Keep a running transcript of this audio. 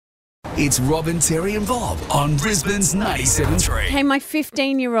It's Robin, Terry and Bob on Brisbane's 97.3. Hey, my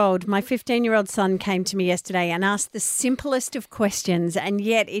 15-year-old son came to me yesterday and asked the simplest of questions, and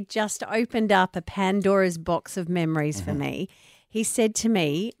yet it just opened up a Pandora's box of memories for me. He said to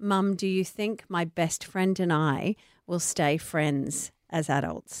me, "Mum, do you think my best friend and I will stay friends as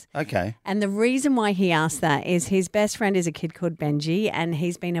adults?" Okay. And the reason why he asked that is his best friend is a kid called Benji, and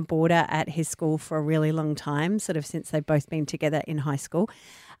he's been a boarder at his school for a really long time, sort of since they've both been together in high school.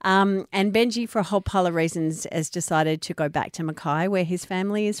 And Benji, for a whole pile of reasons, has decided to go back to Mackay, where his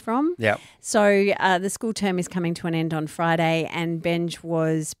family is from. Yep. So the school term is coming to an end on Friday, and Benj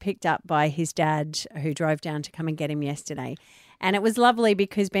was picked up by his dad, who drove down to come and get him yesterday. And it was lovely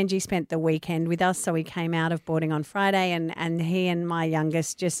because Benji spent the weekend with us. So he came out of boarding on Friday and he and my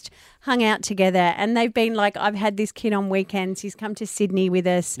youngest just hung out together. And they've been like, I've had this kid on weekends. He's come to Sydney with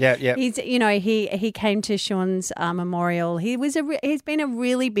us. Yeah, yeah. He's, he came to Sean's memorial. He's been a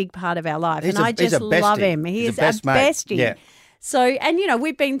really big part of our life. He's and I just love him. He's He's a best mate. bestie. Yeah. So, and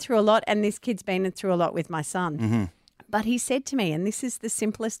we've been through a lot, and this kid's been through a lot with my son. Mm-hmm. But he said to me, and this is the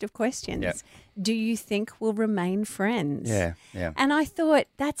simplest of questions, Yep. do you think we'll remain friends? Yeah, yeah. And I thought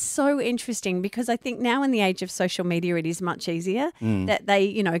that's so interesting because I think now in the age of social media, it is much easier that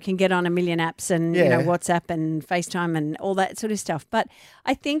they, can get on a million apps and, Yeah. WhatsApp and FaceTime and all that sort of stuff. But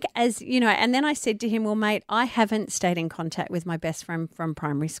I think and then I said to him, well, mate, I haven't stayed in contact with my best friend from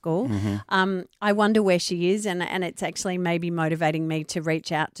primary school. I wonder where she is, and it's actually maybe motivating me to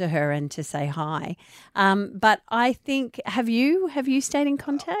reach out to her and to say hi. But I think, have you stayed in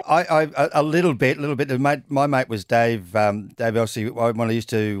contact? I a little bit. My mate was Dave. Dave Elsey. When I used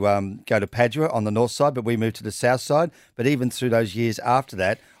to go to Padua on the north side, but we moved to the south side. But even through those years after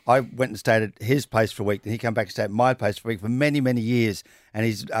that, I went and stayed at his place for a week. Then he came back and stayed at my place for a week for many, many years. And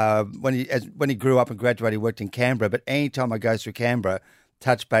he's when he grew up and graduated, he worked in Canberra. But any time I go through Canberra,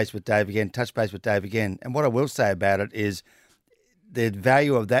 touch base with Dave again. And what I will say about it is, the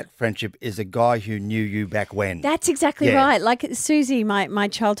value of that friendship is a guy who knew you back when. That's exactly right. Like Susie, my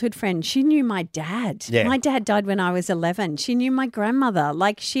childhood friend, she knew my dad. Yeah. My dad died when I was 11. She knew my grandmother.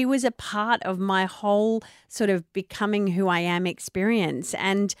 Like, she was a part of my whole sort of becoming who I am experience.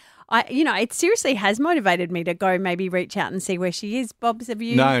 And it seriously has motivated me to go maybe reach out and see where she is. Bob's, have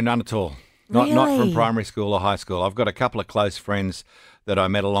you? No, none at all. Not Really? from primary school or high school. I've got a couple of close friends that I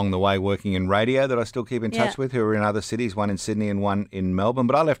met along the way working in radio that I still keep in touch with, who are in other cities, one in Sydney and one in Melbourne.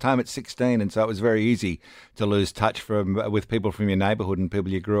 But I left home at 16, and so it was very easy to lose touch with people from your neighbourhood and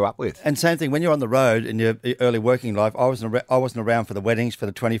people you grew up with. And same thing, when you're on the road in your early working life, I wasn't around for the weddings, for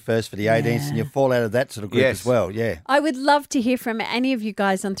the 21st, for the 18th, and you fall out of that sort of group as well, yeah. I would love to hear from any of you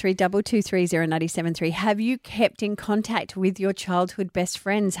guys on 32230973. Have you kept in contact with your childhood best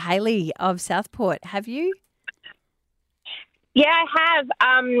friends? Hayley of Southport, have you? Yeah, I have.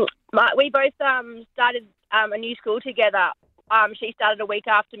 We both started a new school together. She started a week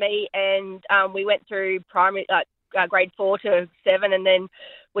after me, and we went through primary, grade 4 to 7, and then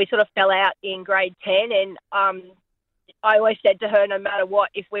we sort of fell out in grade 10. And I always said to her, no matter what,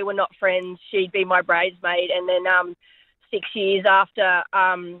 if we were not friends, she'd be my bridesmaid. And then 6 years after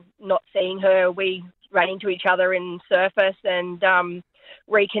not seeing her, we ran into each other in Surface and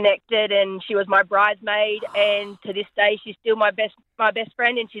reconnected, and she was my bridesmaid, and to this day she's still my best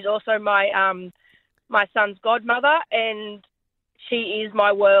friend, and she's also my my son's godmother, and she is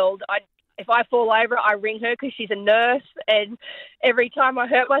my world. If I fall over, I ring her because she's a nurse, and every time I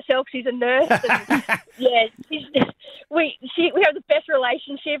hurt myself, she's a nurse. And we have the best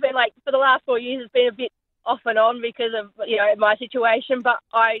relationship, and like for the last 4 years it's been a bit off and on because of my situation, but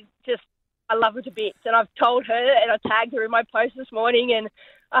I love her to bits, and I've told her, and I tagged her in my post this morning, and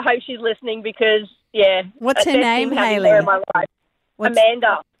I hope she's listening because, What's her name, Hayley? Her in my life.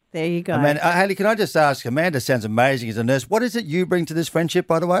 Amanda. There you go. Amanda, Hayley, can I just ask, Amanda sounds amazing as a nurse. What is it you bring to this friendship,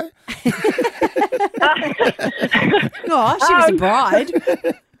 by the way? Oh, she was a bride.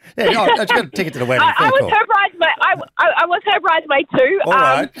 Yeah, no, I just got a ticket to the wedding. I was her bridesmaid. I was her bridesmaid too. All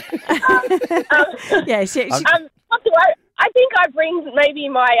right. Yeah, she I think I bring maybe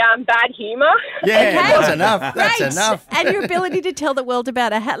my bad humour. Yeah, Okay. that's enough. That's Great. enough. And your ability to tell the world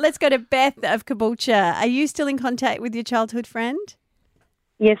about her. Let's go to Beth of Caboolture. Are you still in contact with your childhood friend?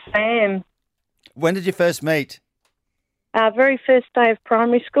 Yes, I am. When did you first meet? Very first day of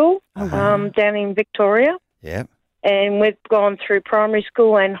primary school down in Victoria. Yeah. And we've gone through primary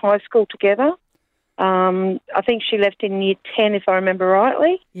school and high school together. I think she left in year 10, if I remember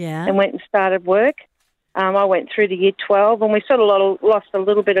rightly, Yeah. and went and started work. I went through the year 12, and we sort of lost a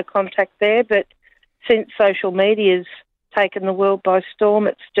little bit of contact there, but since social media's taken the world by storm,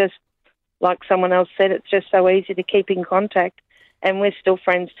 it's just, like someone else said, it's just so easy to keep in contact. and we're still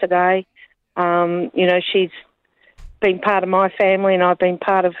friends today. You know, she's been part of my family and I've been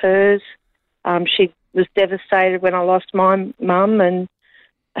part of hers. She was devastated when I lost my mum, and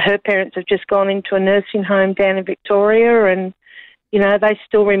her parents have just gone into a nursing home down in Victoria, and, you know, they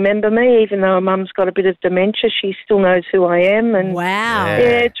still remember me, even though her mum's got a bit of dementia. She still knows who I am. And Wow.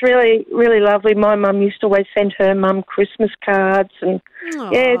 yeah, it's really, really lovely. My mum used to always send her mum Christmas cards, and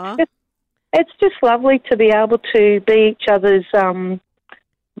Aw. yeah, it's just lovely to be able to be each other's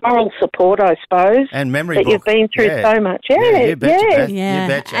moral support, I suppose. And memory that book. you've been through Yeah. so much. Yeah, you betcha, yeah. Beth. Yeah, You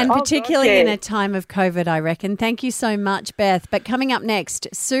betcha. and Oh, particularly God, in yeah. a time of COVID, I reckon. Thank you so much, Beth. But coming up next,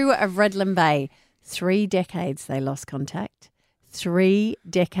 Sue of Redland Bay. 3 decades they lost contact. 3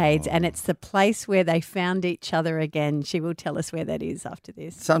 decades, and it's the place where they found each other again. She will tell us where that is after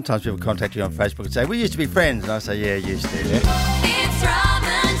this. Sometimes people contact you on Facebook and say, we used to be friends. And I say, yeah, used to. Yeah. It's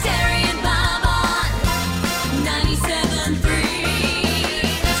Robin, Terry, and Bob on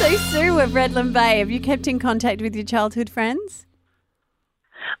 97.3. So, Sue of Redland Bay, have you kept in contact with your childhood friends?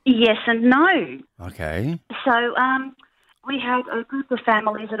 Yes and no. Okay. So we had a group of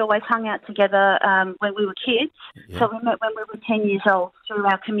families that always hung out together when we were kids. Yeah. So we met when we were 10 years old through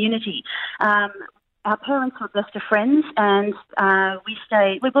our community. Our parents were best of friends, and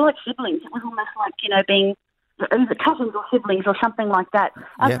we were like siblings. It was almost like, you know, being either cousins or siblings or something like that.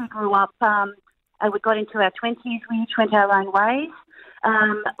 As Yeah. we grew up, we got into our 20s, we each went our own ways.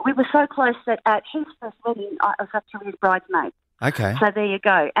 We were so close that at his first wedding, I was actually his bridesmaid. Okay. So there you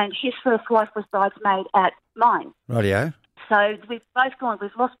go. And his first wife was bridesmaid at mine. Rightio. So we've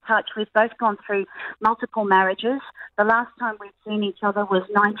lost touch. We've both gone through multiple marriages. The last time we'd seen each other was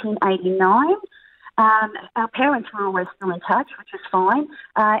 1989. Our parents were always still in touch, which was fine.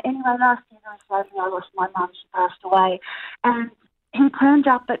 Anyway, last year, very sadly, I lost my mum. She passed away. And he turned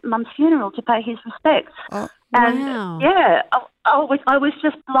up at Mum's funeral to pay his respects. Oh, And wow. yeah, I was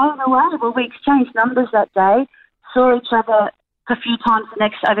just blown away. Well, we exchanged numbers that day, saw each other a few times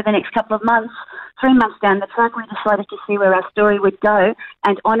over the next couple of months. 3 months down the track, we decided to see where our story would go.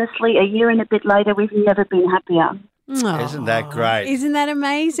 And honestly, a year and a bit later, we've never been happier. Isn't that great? Isn't that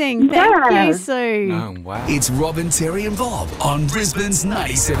amazing? Thank you, Yeah. Sue. Oh, wow. It's Robin, Terry, and Bob on Brisbane's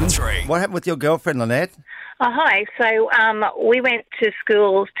 97.3. What happened with your girlfriend, Lynette? Oh, hi. So we went to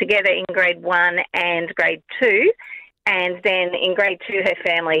schools together in grade 1 and grade 2. And then in grade 2, her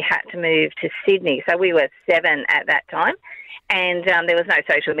family had to move to Sydney. So we were 7 at that time. And there was no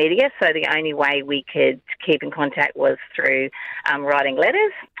social media, so the only way we could keep in contact was through writing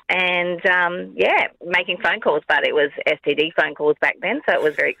letters and, making phone calls. But it was STD phone calls back then, so it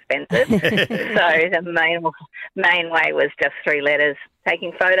was very expensive. So the main way was just through letters,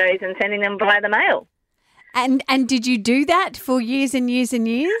 taking photos and sending them via the mail. And did you do that for years and years and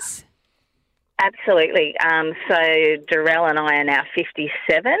years? Absolutely. So Darrell and I are now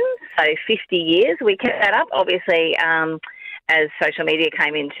 57, so 50 years. We kept that up. Obviously, as social media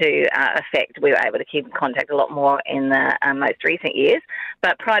came into effect, we were able to keep in contact a lot more in the most recent years.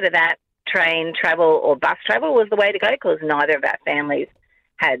 But prior to that, train travel or bus travel was the way to go because neither of our families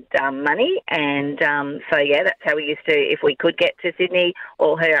had money. And that's how we used to, if we could get to Sydney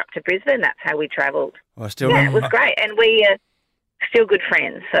or her up to Brisbane, that's how we travelled. I still Yeah, it remember. was great. And we are still good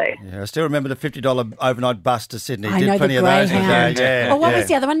friends, so... Yeah, I still remember the $50 overnight bus to Sydney. I Did know, plenty the of those. Greyhound. Yeah. Or what yeah. was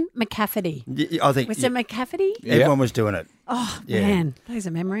the other one? McCafferty. I think Was it McCafferty? everyone was doing it. Oh, Yeah. man, those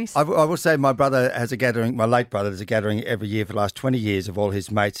are memories. I will say my brother has a gathering, my late brother has a gathering every year for the last 20 years of all his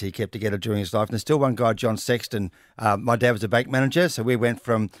mates he kept together during his life. And there's still one guy, John Sexton. My dad was a bank manager, so we went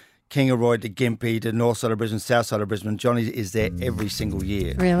from Kingaroy to Gympie to north side of Brisbane, south side of Brisbane. Johnny is there every single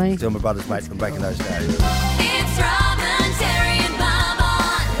year. Really? Still my brother's mate from back in those days. It's